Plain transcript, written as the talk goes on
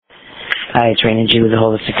Hi, it's Raina G with the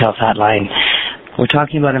Holistic Health Hotline. We're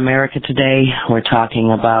talking about America today. We're talking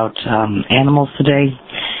about animals today.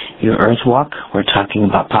 Your Earth Walk. We're talking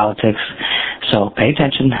about politics. So pay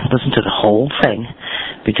attention. Listen to the whole thing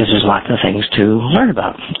because there's lots of things to learn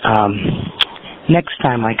about. Next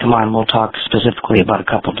time I come on, we'll talk specifically about a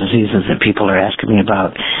couple diseases that people are asking me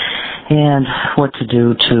about and what to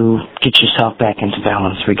do to get yourself back into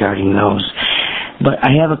balance regarding those. But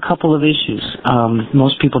I have a couple of issues.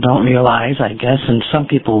 Most people don't realize, I guess, and some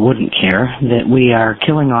people wouldn't care, that we are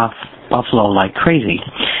killing off buffalo like crazy.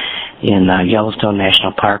 In Yellowstone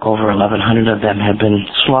National Park, over 1,100 of them have been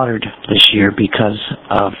slaughtered this year because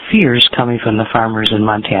of fears coming from the farmers in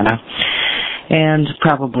Montana and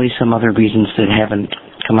probably some other reasons that haven't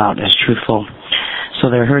come out as truthful.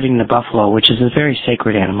 So they're hurting the buffalo, which is a very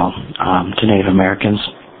sacred animal to Native Americans.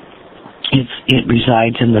 It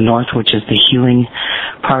resides in the north, which is the healing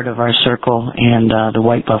part of our circle, and the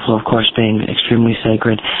white buffalo, of course, being extremely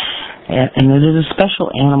sacred. And it is a special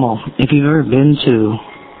animal. If you've ever been to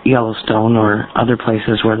Yellowstone or other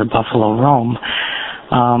places where the buffalo roam,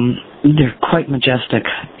 they're quite majestic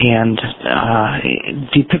and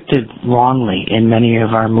depicted wrongly in many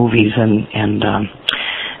of our movies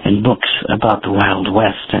and books about the Wild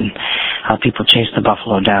West and how people chase the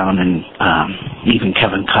buffalo down, and even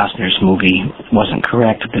Kevin Costner's movie wasn't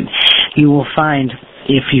correct. But you will find,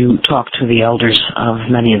 if you talk to the elders of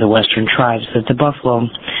many of the Western tribes, that the buffalo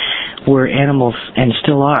were animals, and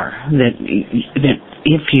still are, that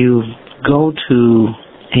if you go to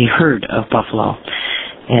a herd of buffalo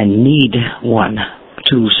and need one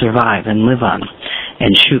to survive and live on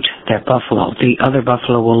and shoot that buffalo, the other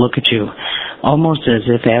buffalo will look at you almost as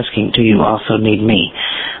if asking, do you also need me?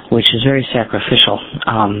 Which is very sacrificial.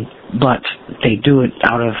 But they do it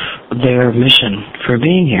out of their mission for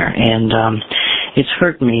being here. And it's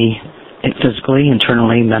hurt me physically,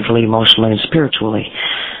 internally, mentally, emotionally, and spiritually,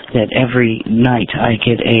 that every night I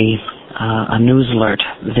get a news alert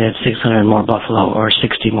that 600 more buffalo or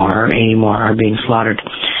 60 more or 80 more are being slaughtered.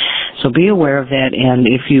 So be aware of that, and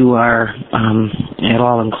if you are at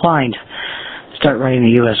all inclined, start writing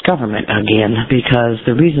the U.S. government again, because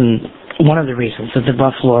one of the reasons that the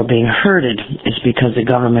buffalo are being herded is because the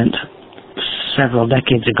government several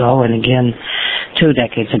decades ago, and again 2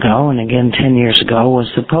 decades ago, and again 10 years ago, was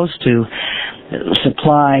supposed to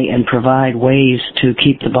supply and provide ways to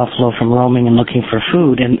keep the buffalo from roaming and looking for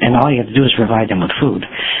food, and all you have to do is provide them with food,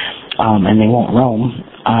 and they won't roam,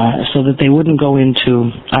 so that they wouldn't go into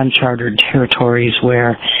uncharted territories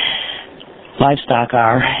where livestock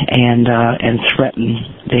are and threaten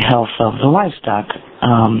the health of the livestock.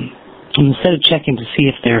 Instead of checking to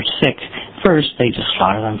see if they're sick first, they just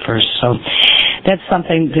slaughter them first. So that's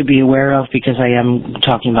something to be aware of, because I am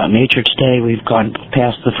talking about nature today. We've gone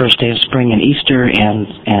past the first day of spring and Easter,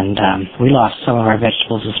 and we lost some of our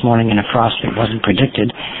vegetables this morning in a frost that wasn't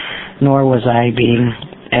predicted, nor was I being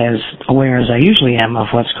as aware as I usually am of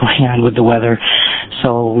what's going on with the weather.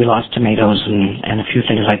 So we lost tomatoes and a few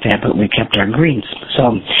things like that, but we kept our greens.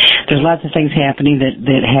 So there's lots of things happening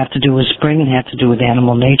that have to do with spring and have to do with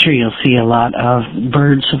animal nature. You'll see a lot of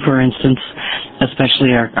birds, for instance,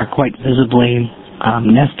 especially are quite visibly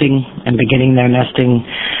nesting and beginning their nesting.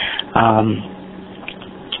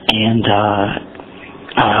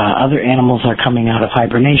 Other animals are coming out of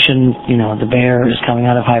hibernation. You know, the bear is coming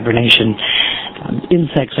out of hibernation.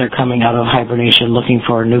 Insects are coming out of hibernation looking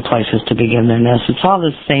for new places to begin their nests. It's all the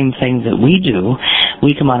same thing that we do.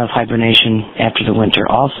 We come out of hibernation after the winter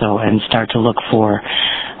also and start to look for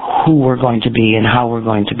who we're going to be and how we're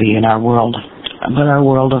going to be in our world. But our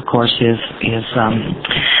world, of course, is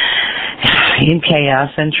in chaos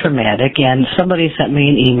and traumatic. And somebody sent me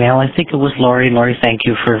an email. I think it was Lori. Lori, thank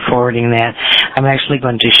you for forwarding that. I'm actually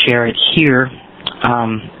going to share it here,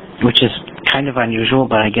 which is kind of unusual,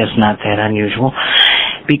 but I guess not that unusual,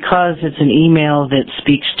 because it's an email that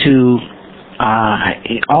speaks to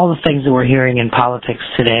all the things that we're hearing in politics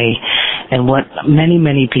today and what many,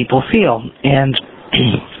 many people feel. And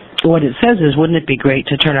what it says is, wouldn't it be great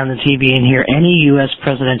to turn on the TV and hear any U.S.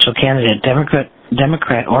 presidential candidate,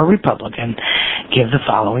 Democrat or Republican, give the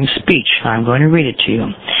following speech? I'm going to read it to you.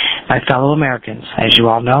 My fellow Americans, as you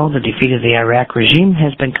all know, the defeat of the Iraq regime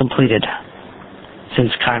has been completed.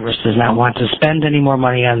 Since Congress does not want to spend any more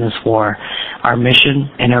money on this war, our mission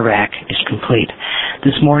in Iraq is complete.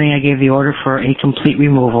 This morning I gave the order for a complete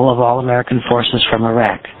removal of all American forces from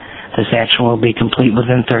Iraq. This action will be complete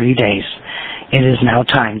within 30 days. It is now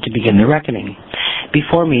time to begin the reckoning.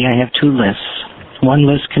 Before me I have 2 lists. One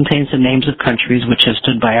list contains the names of countries which have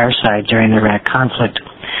stood by our side during the Iraq conflict.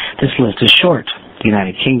 This list is short. The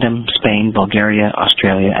United Kingdom, Spain, Bulgaria,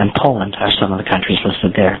 Australia, and Poland are some of the countries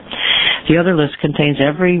listed there. The other list contains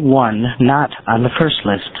every one not on the first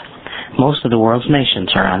list. Most of the world's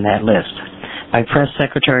nations are on that list. My press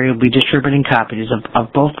secretary will be distributing copies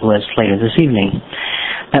of both lists later this evening.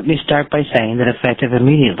 Let me start by saying that effective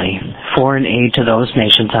immediately, foreign aid to those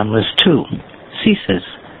nations on List 2 ceases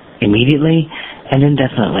immediately and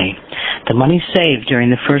indefinitely. The money saved during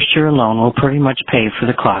the first year alone will pretty much pay for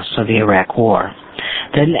the costs of the Iraq War.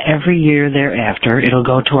 Then every year thereafter, it'll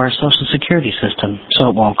go to our Social Security system, so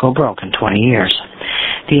it won't go broke in 20 years.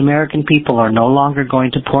 The American people are no longer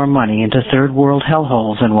going to pour money into third world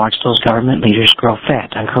hellholes and watch those government leaders grow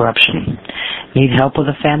fat on corruption. Need help with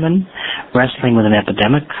a famine? Wrestling with an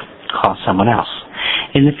epidemic? Call someone else.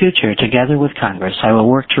 In the future, together with Congress, I will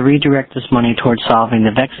work to redirect this money towards solving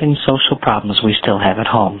the vexing social problems we still have at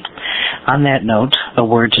home. On that note, a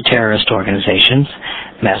word to terrorist organizations: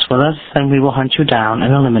 mess with us, and we will hunt you down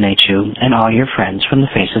and eliminate you and all your friends from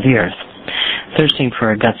the face of the earth. Thirsting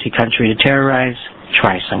for a gutsy country to terrorize?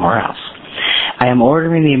 Try somewhere else. I am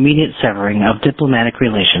ordering the immediate severing of diplomatic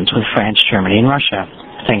relations with France, Germany, and Russia.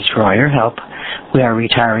 Thanks for all your help. We are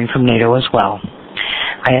retiring from NATO as well.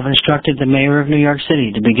 I have instructed the mayor of New York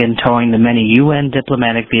City to begin towing the many UN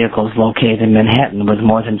diplomatic vehicles located in Manhattan with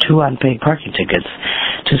more than 2 unpaid parking tickets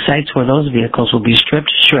to sites where those vehicles will be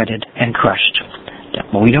stripped, shredded, and crushed.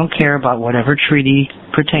 We don't care about whatever treaty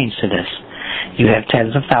pertains to this. You have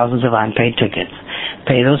tens of thousands of unpaid tickets.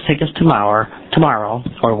 Pay those tickets tomorrow,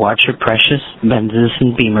 or watch your precious Benzes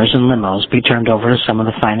and Beamers and limos be turned over to some of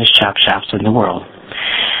the finest chop shops in the world.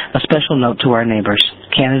 A special note to our neighbors: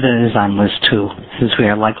 Canada is on List 2. Since we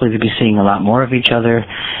are likely to be seeing a lot more of each other,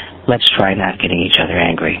 let's try not getting each other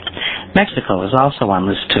angry. Mexico is also on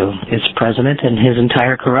List 2. Its president and his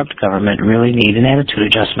entire corrupt government really need an attitude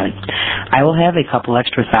adjustment. I will have a couple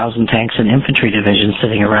extra 1,000 tanks and infantry divisions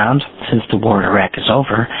sitting around. Since the war in Iraq is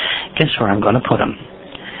over, guess where I'm going to put them?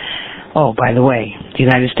 Oh, by the way, the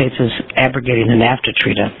United States is abrogating the NAFTA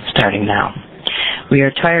treaty starting now. We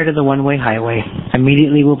are tired of the one-way highway.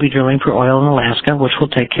 Immediately we'll be drilling for oil in Alaska, which will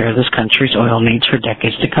take care of this country's oil needs for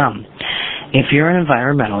decades to come. If you're an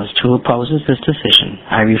environmentalist who opposes this decision,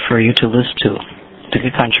 I refer you to List 2. Pick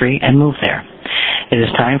a country and move there. It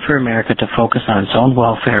is time for America to focus on its own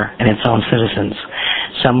welfare and its own citizens.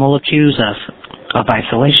 Some will accuse us of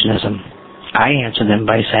isolationism. I answer them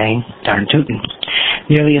by saying, darn tootin'.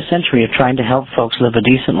 Nearly a century of trying to help folks live a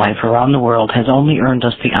decent life around the world has only earned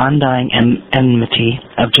us the undying enmity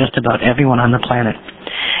of just about everyone on the planet.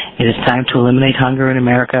 It is time to eliminate hunger in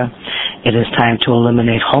America. It is time to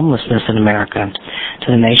eliminate homelessness in America.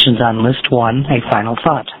 To the nations on List 1, a final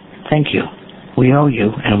thought. Thank you. We owe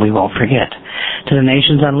you, and we won't forget. To the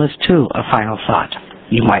nations on List 2, a final thought.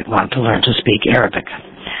 You might want to learn to speak Arabic.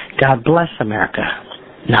 God bless America.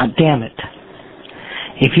 Not damn it.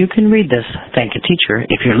 If you can read this, thank a teacher.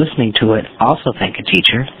 If you're listening to it, also thank a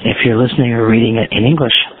teacher. If you're listening or reading it in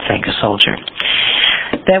English, thank a soldier.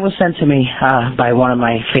 That was sent to me by one of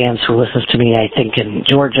my fans who listens to me, I think, in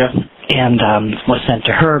Georgia, and was sent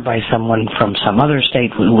to her by someone from some other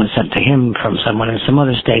state, who was sent to him from someone in some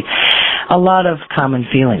other state. A lot of common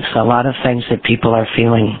feelings, a lot of things that people are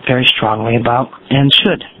feeling very strongly about, and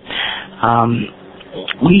should.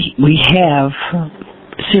 We have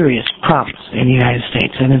serious problems in the United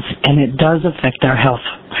States, and it does affect our health,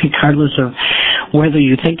 regardless of whether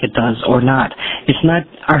you think it does or not.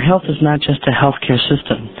 Our health is not just a healthcare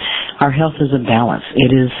system. Our health is a balance.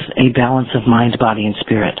 It is a balance of mind, body, and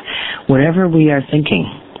spirit. Whatever we are thinking,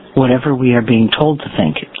 whatever we are being told to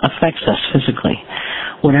think, affects us physically.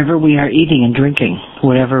 Whatever we are eating and drinking,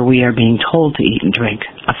 whatever we are being told to eat and drink,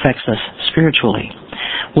 affects us spiritually.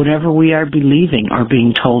 Whatever we are believing or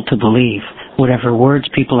being told to believe, whatever words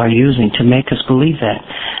people are using to make us believe that,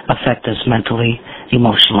 affect us mentally,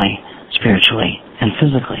 emotionally, spiritually, and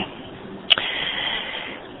physically.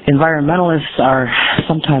 Environmentalists are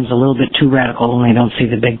sometimes a little bit too radical when they don't see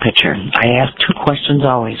the big picture. I ask 2 questions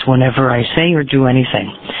always whenever I say or do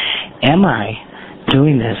anything. Am I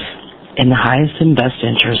doing this in the highest and best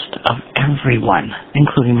interest of everyone,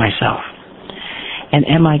 including myself? And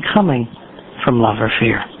am I coming from love or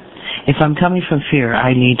fear? If I'm coming from fear,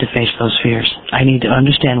 I need to face those fears. I need to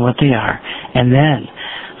understand what they are, and then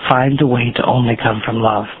find a way to only come from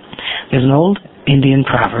love. There's an old Indian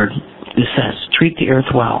proverb that says, treat the earth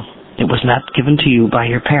well. It was not given to you by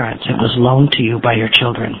your parents. It was loaned to you by your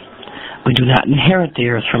children. We do not inherit the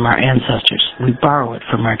earth from our ancestors. We borrow it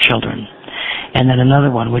from our children. And then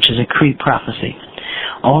another one, which is a Cree prophecy.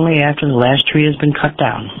 Only after the last tree has been cut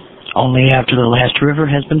down, only after the last river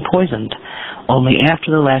has been poisoned, only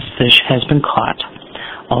after the last fish has been caught,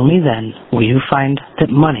 only then will you find that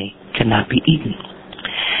money cannot be eaten.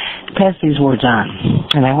 pass these words on.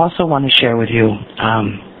 And I also want to share with you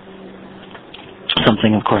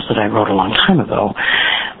something, of course, that I wrote a long time ago,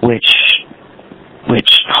 which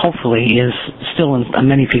hopefully is still in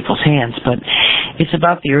many people's hands, but it's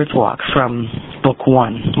about the Earth Walk from Book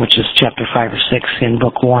 1, which is Chapter 5 or 6 in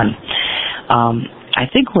Book 1. I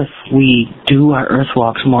think if we do our Earth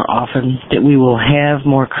Walks more often, that we will have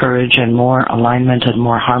more courage and more alignment and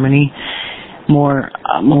more harmony, more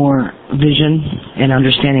vision and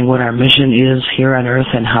understanding what our mission is here on Earth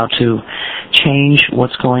and how to change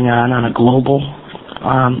what's going on a global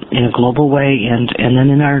in a global way and then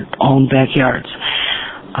in our own backyards.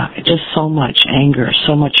 Just so much anger,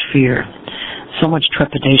 so much fear, so much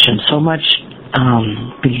trepidation, so much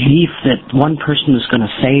belief that one person is going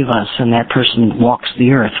to save us and that person walks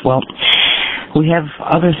the earth. Well, we have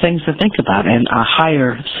other things to think about and a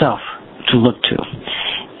higher self to look to.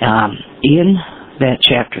 In that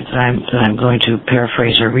chapter that I'm going to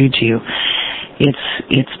paraphrase or read to you,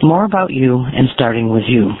 it's more about you and starting with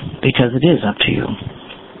you, because it is up to you.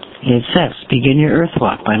 It says, begin your earth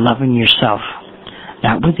walk by loving yourself,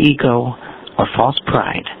 not with ego or false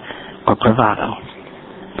pride or bravado,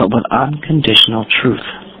 but with unconditional truth.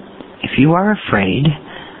 If you are afraid,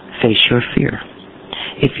 face your fear.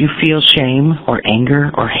 If you feel shame or anger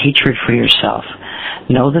or hatred for yourself,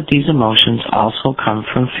 know that these emotions also come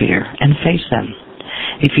from fear and face them.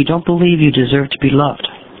 If you don't believe you deserve to be loved,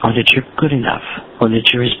 or that you're good enough, or that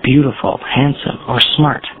you're as beautiful, handsome, or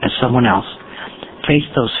smart as someone else, face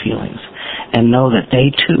those feelings and know that they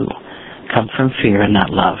too come from fear and not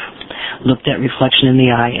love. Look that reflection in the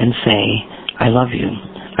eye and say, I love you.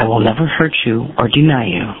 I will never hurt you or deny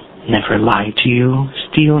you, never lie to you,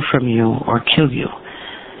 steal from you, or kill you.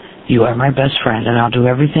 You are my best friend, and I'll do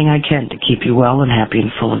everything I can to keep you well and happy and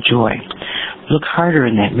full of joy. Look harder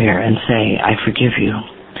in that mirror and say, I forgive you.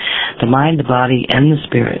 The mind, the body, and the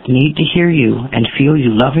spirit need to hear you and feel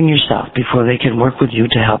you loving yourself before they can work with you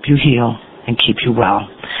to help you heal and keep you well.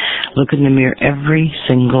 Look in the mirror every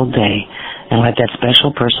single day and let that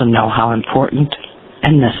special person know how important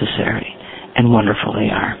and necessary and wonderful they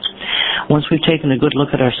are. Once we've taken a good look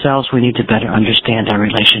at ourselves, we need to better understand our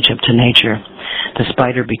relationship to nature.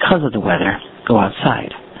 Despite or because of the weather, go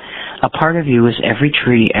outside. A part of you is every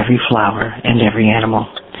tree, every flower, and every animal.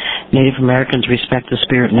 Native Americans respect the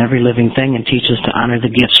spirit in every living thing and teach us to honor the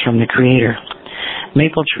gifts from the Creator.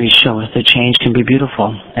 Maple trees show us that change can be beautiful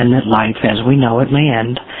and that life as we know it may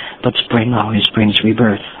end, but spring always brings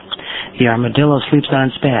rebirth. The armadillo sleeps on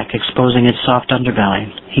its back, exposing its soft underbelly.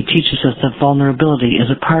 He teaches us that vulnerability is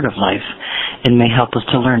a part of life and may help us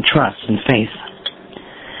to learn trust and faith.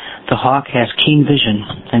 The hawk has keen vision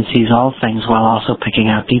and sees all things while also picking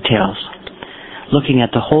out details. Looking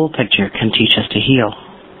at the whole picture can teach us to heal.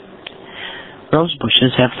 Rose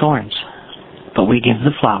bushes have thorns, but we give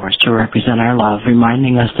the flowers to represent our love,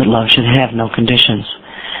 reminding us that love should have no conditions.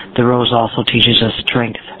 The rose also teaches us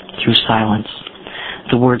strength through silence.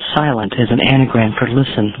 The word silent is an anagram for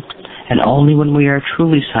listen, and only when we are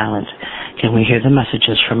truly silent can we hear the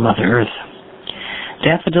messages from Mother Earth.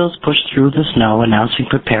 Daffodils push through the snow, announcing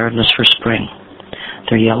preparedness for spring.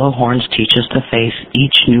 Their yellow horns teach us to face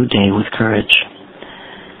each new day with courage.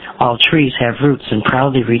 All trees have roots and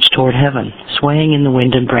proudly reach toward heaven, swaying in the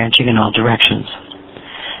wind and branching in all directions.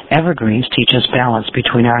 Evergreens teach us balance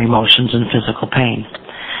between our emotions and physical pain.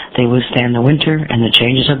 They withstand the winter and the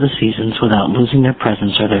changes of the seasons without losing their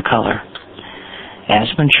presence or their color.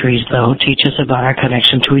 Aspen trees, though, teach us about our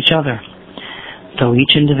connection to each other. Though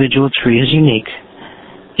each individual tree is unique,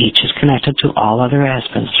 each is connected to all other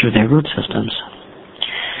aspens through their root systems.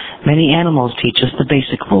 Many animals teach us the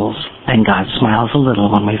basic rules, and God smiles a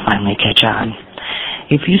little when we finally catch on.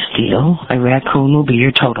 If you steal, a raccoon will be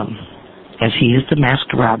your totem, as he is the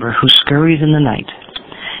masked robber who scurries in the night.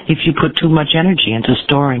 If you put too much energy into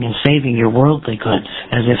storing and saving your worldly goods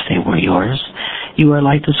as if they were yours, you are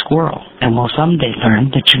like the squirrel, and will someday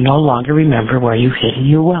learn that you no longer remember where you hid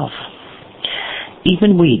your wealth.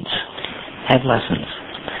 Even weeds have lessons.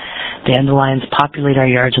 Dandelions populate our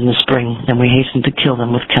yards in the spring, and we hasten to kill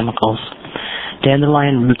them with chemicals.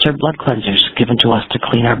 Dandelion roots are blood cleansers given to us to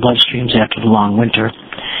clean our bloodstreams after the long winter.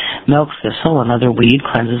 Milk thistle, another weed,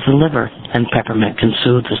 cleanses the liver, and peppermint can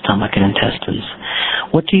soothe the stomach and intestines.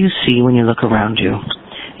 What do you see when you look around you?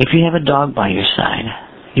 If you have a dog by your side,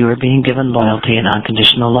 you are being given loyalty and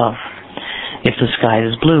unconditional love. If the sky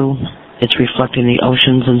is blue, it's reflecting the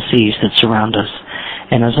oceans and seas that surround us,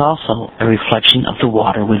 and is also a reflection of the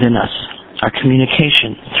water within us, our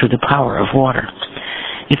communication through the power of water.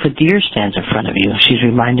 If a deer stands in front of you, she's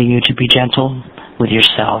reminding you to be gentle with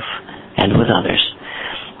yourself and with others.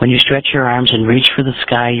 When you stretch your arms and reach for the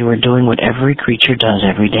sky, you are doing what every creature does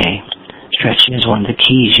every day. Stretching is one of the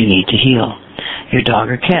keys you need to heal. Your dog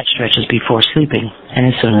or cat stretches before sleeping and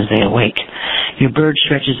as soon as they awake. Your bird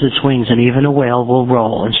stretches its wings, and even a whale will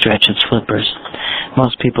roll and stretch its flippers.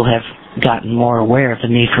 Most people have gotten more aware of the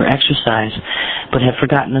need for exercise, but have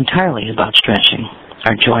forgotten entirely about stretching.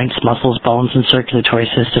 Our joints, muscles, bones, and circulatory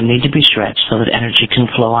system need to be stretched so that energy can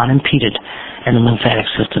flow unimpeded and the lymphatic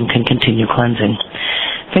system can continue cleansing.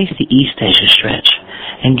 Face the east as you stretch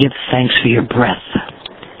and give thanks for your breath.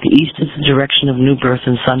 The east is the direction of new birth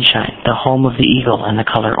and sunshine, the home of the eagle and the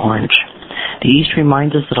color orange. The east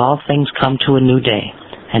reminds us that all things come to a new day,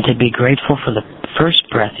 and to be grateful for the first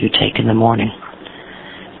breath you take in the morning.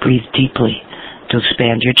 Breathe deeply to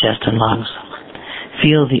expand your chest and lungs.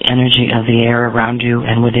 Feel the energy of the air around you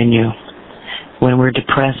and within you. When we're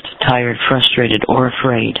depressed, tired, frustrated, or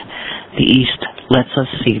afraid, the east lets us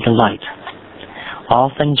see the light. All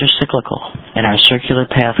things are cyclical, and our circular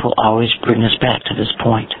path will always bring us back to this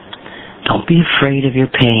point. Don't be afraid of your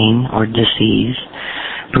pain or disease.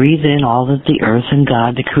 Breathe in all that the earth and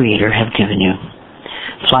God, the Creator, have given you.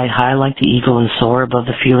 Fly high like the eagle and soar above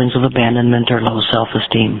the feelings of abandonment or low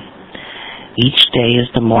self-esteem. Each day is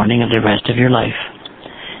the morning of the rest of your life.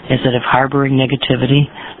 Instead of harboring negativity,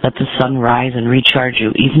 let the sun rise and recharge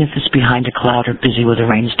you, even if it's behind a cloud or busy with a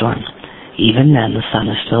rainstorm. Even then, the sun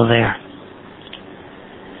is still there.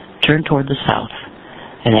 Turn toward the south,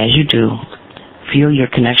 and as you do, feel your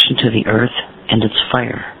connection to the earth and its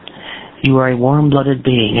fire. You are a warm-blooded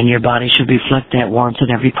being, and your body should reflect that warmth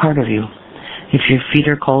in every part of you. If your feet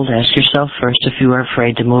are cold, ask yourself first if you are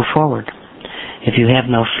afraid to move forward. If you have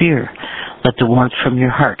no fear, let the warmth from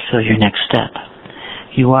your heart fill your next step.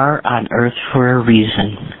 You are on earth for a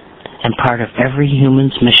reason, and part of every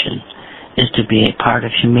human's mission is to be a part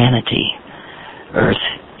of humanity. Earth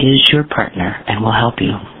is your partner and will help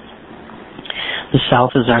you. The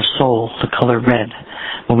south is our soul, the color red.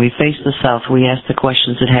 When we face the south, we ask the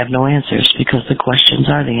questions that have no answers, because the questions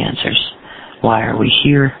are the answers. Why are we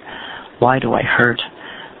here? Why do I hurt?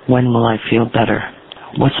 When will I feel better?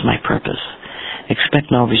 What's my purpose?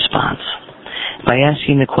 Expect no response. By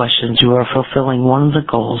asking the questions, you are fulfilling one of the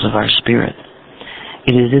goals of our spirit.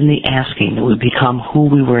 It is in the asking that we become who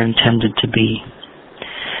we were intended to be.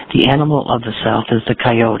 The animal of the south is the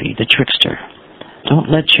coyote, the trickster.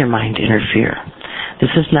 Don't let your mind interfere.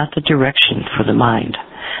 This is not the direction for the mind.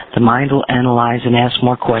 The mind will analyze and ask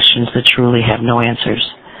more questions that truly have no answers.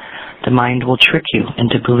 The mind will trick you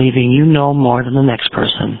into believing you know more than the next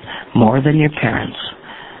person, more than your parents,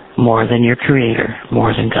 more than your Creator,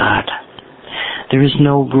 more than God. There is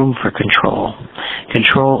no room for control.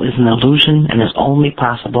 Control is an illusion and is only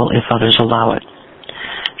possible if others allow it.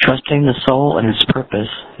 Trusting the soul and its purpose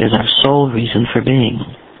is our sole reason for being.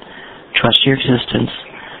 Trust your existence.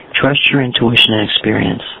 Trust your intuition and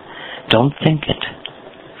experience. Don't think it.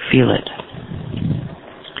 Feel it.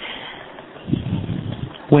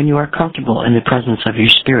 When you are comfortable in the presence of your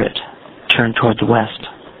spirit, turn toward the west.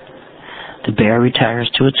 The bear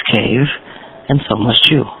retires to its cave, and so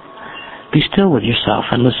must you. Be still with yourself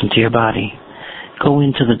and listen to your body. Go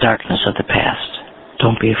into the darkness of the past.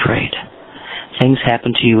 Don't be afraid. Things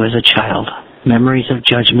happen to you as a child. Memories of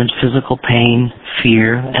judgment, physical pain,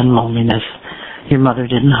 fear, and loneliness. Your mother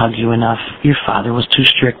didn't hug you enough. Your father was too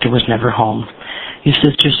strict or was never home. Your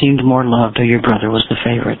sister seemed more loved, or your brother was the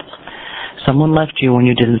favorite. Someone left you when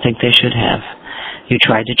you didn't think they should have. You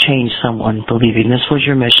tried to change someone, believing this was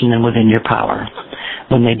your mission and within your power.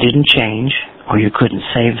 When they didn't change, or you couldn't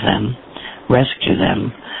save them, rescue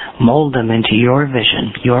them, mold them into your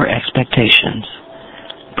vision, your expectations,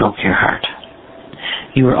 broke your heart.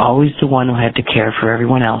 You were always the one who had to care for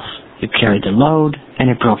everyone else. You carried the load, and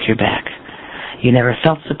it broke your back. You never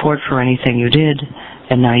felt support for anything you did,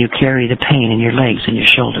 and now you carry the pain in your legs and your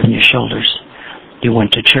shoulders. You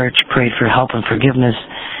went to church, prayed for help and forgiveness,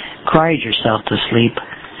 cried yourself to sleep,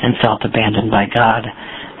 and felt abandoned by God,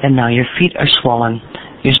 and now your feet are swollen,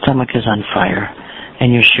 your stomach is on fire,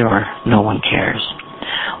 and you're sure no one cares.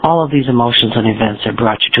 All of these emotions and events have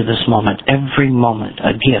brought you to this moment, every moment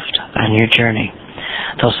a gift on your journey.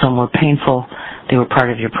 Though some were painful, they were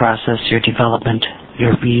part of your process, your development,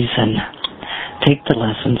 your reason. Take the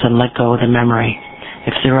lessons and let go of the memory.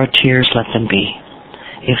 If there are tears, let them be.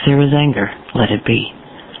 If there is anger, let it be.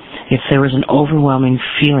 If there is an overwhelming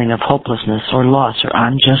feeling of hopelessness or loss or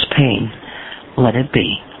unjust pain, let it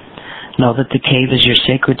be. Know that the cave is your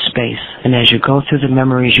sacred space, and as you go through the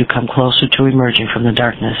memories, you come closer to emerging from the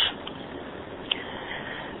darkness.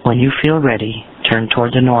 When you feel ready, turn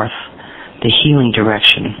toward the north, the healing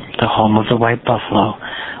direction, the home of the white buffalo,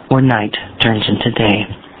 where night turns into day.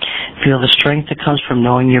 Feel the strength that comes from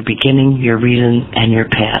knowing your beginning, your reason, and your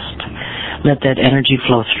past. Let that energy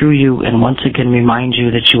flow through you and once again remind you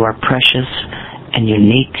that you are precious and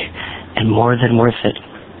unique and more than worth it.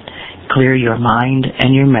 Clear your mind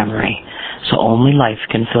and your memory so only life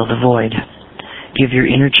can fill the void. Give your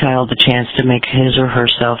inner child the chance to make his or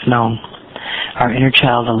herself known. Our inner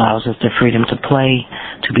child allows us the freedom to play,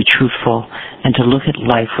 to be truthful, and to look at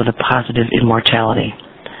life with a positive immortality.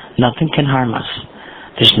 Nothing can harm us.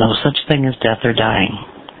 There's no such thing as death or dying.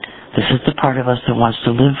 This is the part of us that wants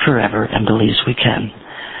to live forever and believes we can.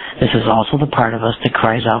 This is also the part of us that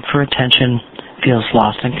cries out for attention, feels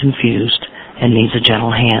lost and confused, and needs a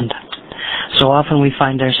gentle hand. So often we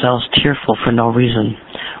find ourselves tearful for no reason,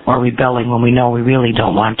 or rebelling when we know we really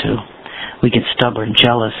don't want to. We get stubborn,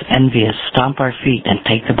 jealous, envious, stomp our feet, and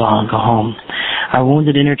take the ball and go home. Our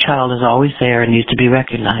wounded inner child is always there and needs to be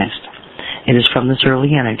recognized. It is from this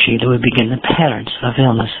early energy that we begin the patterns of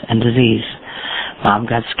illness and disease. Mom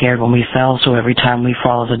got scared when we fell, so every time we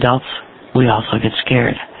fall as adults, we also get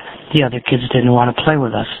scared. The other kids didn't want to play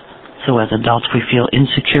with us, so as adults we feel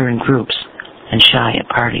insecure in groups and shy at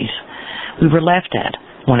parties. We were laughed at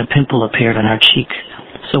when a pimple appeared on our cheek,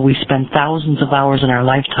 so we spend thousands of hours in our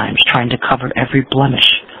lifetimes trying to cover every blemish,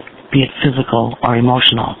 be it physical or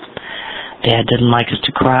emotional. Dad didn't like us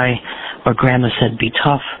to cry, or Grandma said be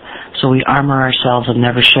tough, so we armor ourselves and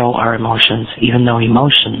never show our emotions, even though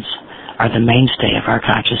emotions are the mainstay of our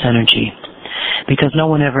conscious energy. Because no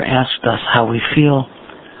one ever asked us how we feel,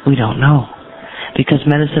 we don't know. Because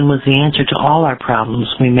medicine was the answer to all our problems,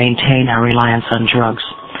 we maintain our reliance on drugs.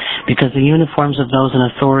 Because the uniforms of those in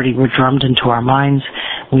authority were drummed into our minds,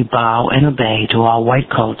 we bow and obey to all white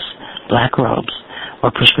coats, black robes,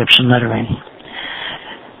 or prescription lettering.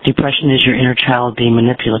 Depression is your inner child being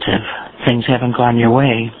manipulative. Things haven't gone your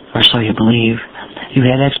way, or so you believe. You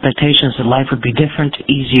had expectations that life would be different,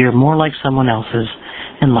 easier, more like someone else's,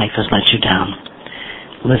 and life has let you down.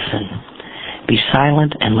 Listen. Be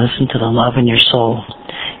silent and listen to the love in your soul.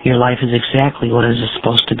 Your life is exactly what it is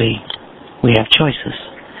supposed to be. We have choices.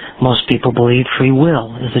 Most people believe free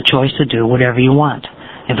will is the choice to do whatever you want.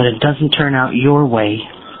 If it doesn't turn out your way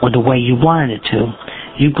or the way you wanted it to,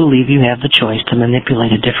 you believe you have the choice to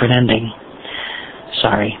manipulate a different ending.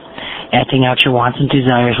 Sorry. Acting out your wants and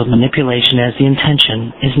desires with manipulation as the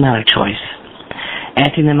intention is not a choice.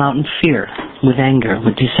 Acting them out in fear, with anger,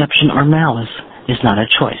 with deception or malice is not a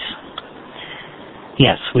choice.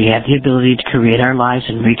 Yes, we have the ability to create our lives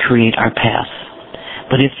and recreate our past.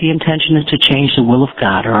 But if the intention is to change the will of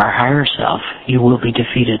God or our higher self, you will be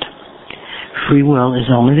defeated. Free will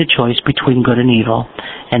is only the choice between good and evil,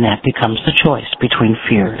 and that becomes the choice between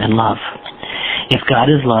fear and love. If God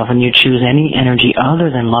is love and you choose any energy other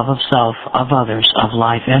than love of self, of others, of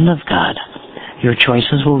life, and of God, your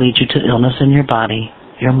choices will lead you to illness in your body,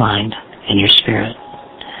 your mind, and your spirit.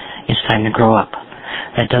 It's time to grow up.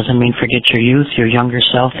 That doesn't mean forget your youth, your younger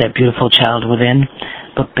self, that beautiful child within,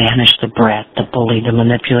 but banish the brat, the bully, the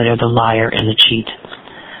manipulator, the liar, and the cheat.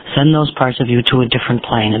 Send those parts of you to a different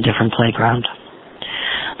plane, a different playground.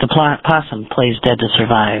 The possum plays dead to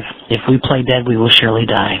survive. If we play dead, we will surely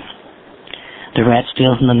die. The rat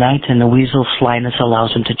steals in the night, and the weasel's slyness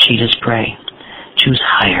allows him to cheat his prey. Choose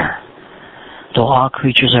higher. Though all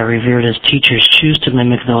creatures are revered as teachers, choose to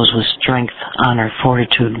mimic those with strength, honor,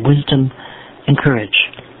 fortitude, wisdom, and courage.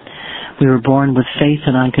 We were born with faith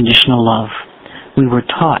and unconditional love. We were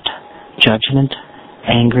taught judgment,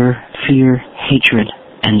 anger, fear, hatred,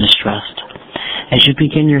 and distrust. As you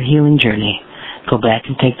begin your healing journey, go back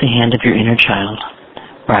and take the hand of your inner child.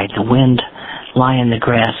 Ride the wind, lie in the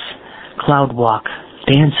grass, cloud walk,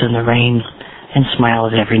 dance in the rain, and smile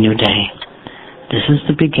at every new day. This is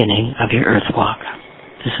the beginning of your earth walk.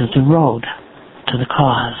 This is the road to the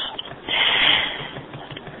cause.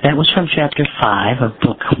 That was from Chapter 5 of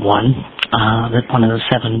Book 1, one of the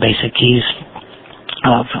 7 basic keys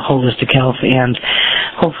of holistic health, and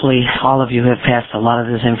hopefully all of you have passed a lot of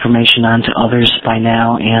this information on to others by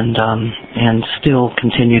now, and still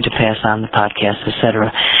continue to pass on the podcast,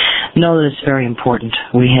 etc. Know that it's very important.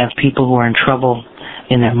 We have people who are in trouble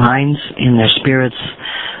in their minds, in their spirits,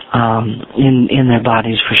 in their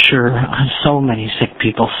bodies for sure. So many sick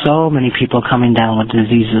people, so many people coming down with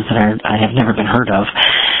diseases that I have never been heard of,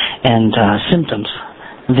 and symptoms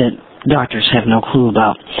that doctors have no clue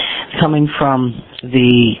about, coming from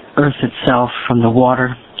the earth itself, from the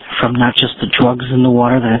water, from not just the drugs in the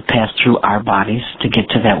water that pass through our bodies to get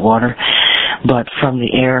to that water, but from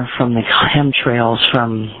the air, from the chemtrails,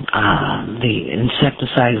 from the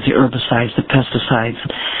insecticides, the herbicides, the pesticides,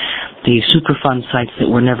 the Superfund sites that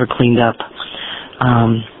were never cleaned up,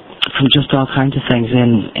 from just all kinds of things,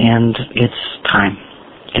 and it's time.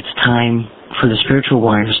 It's time for the spiritual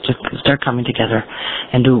warriors to start coming together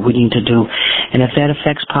and do what we need to do. And if that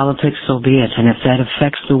affects politics, so be it. And if that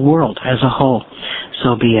affects the world as a whole,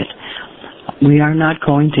 so be it. We are not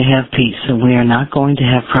going to have peace, and we are not going to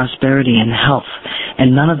have prosperity and health,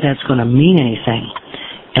 and none of that's going to mean anything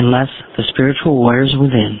unless the spiritual warriors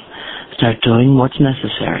within start doing what's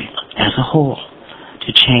necessary as a whole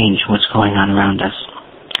to change what's going on around us.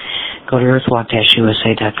 Go to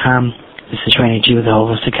earthwalk-usa.com. This is Rainey G with the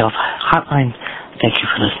Holistic Health Hotline. Thank you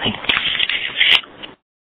for listening.